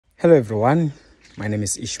Hello everyone, my name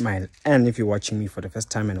is Ishmael, and if you're watching me for the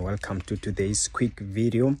first time, and welcome to today's quick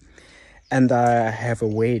video. And I have a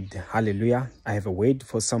word, hallelujah, I have a word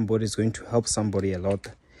for somebody. It's going to help somebody a lot,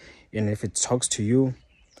 and if it talks to you,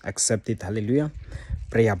 accept it, hallelujah.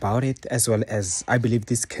 Pray about it, as well as I believe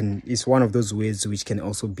this is one of those words which can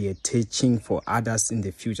also be a teaching for others in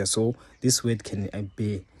the future. So this word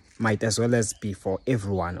might as well as be for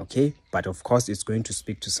everyone, okay? But of course it's going to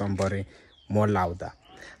speak to somebody more louder.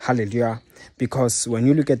 Hallelujah. Because when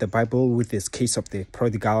you look at the Bible with this case of the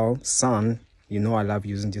prodigal son, you know I love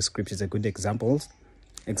using this scripture as a good example.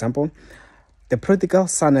 The prodigal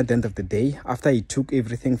son, at the end of the day, after he took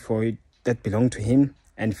everything that belonged to him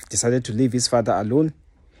and decided to leave his father alone,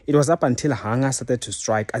 it was up until hunger started to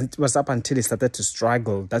strike, and it was up until he started to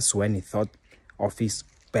struggle. That's when he thought of his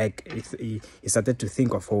back. He started to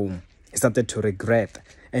think of home. He started to regret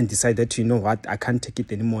and decided to, you know what, I can't take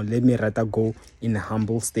it anymore. Let me rather go in a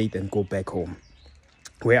humble state and go back home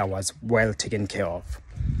where I was well taken care of.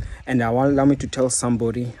 And allow me to tell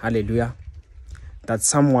somebody, hallelujah, that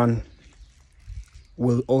someone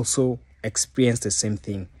will also experience the same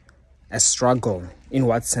thing, a struggle. In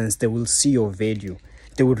what sense? They will see your value.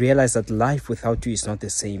 They will realize that life without you is not the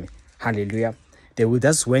same. Hallelujah.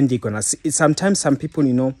 That's when they're gonna see it. Sometimes some people,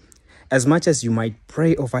 you know, as much as you might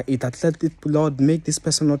pray over it, that let it, Lord, make this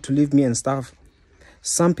person not to leave me and stuff,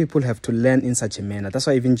 some people have to learn in such a manner. That's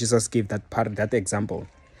why even Jesus gave that example.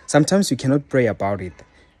 Sometimes you cannot pray about it.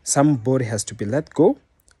 Somebody has to be let go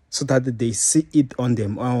so that they see it on their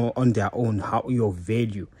own, how your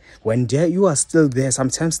value. When you are still there,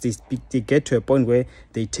 sometimes they get to a point where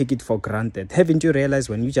they take it for granted. Haven't you realized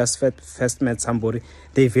when you just first met somebody,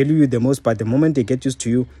 they value you the most, but the moment they get used to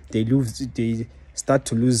you, they start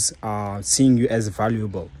to lose seeing you as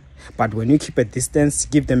valuable. But when you keep a distance,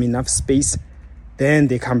 give them enough space, then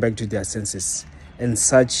they come back to their senses, and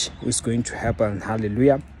such is going to happen.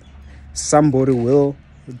 Hallelujah. Somebody will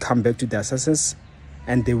come back to their senses,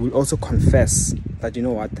 and they will also confess that, you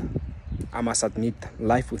know what, I must admit,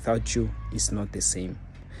 life without you is not the same.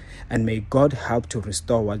 And may God help to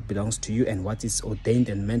restore what belongs to you and what is ordained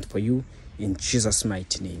and meant for you, in Jesus'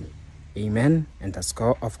 mighty name. Amen. And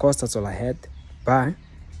of course, that's all I had. Bye.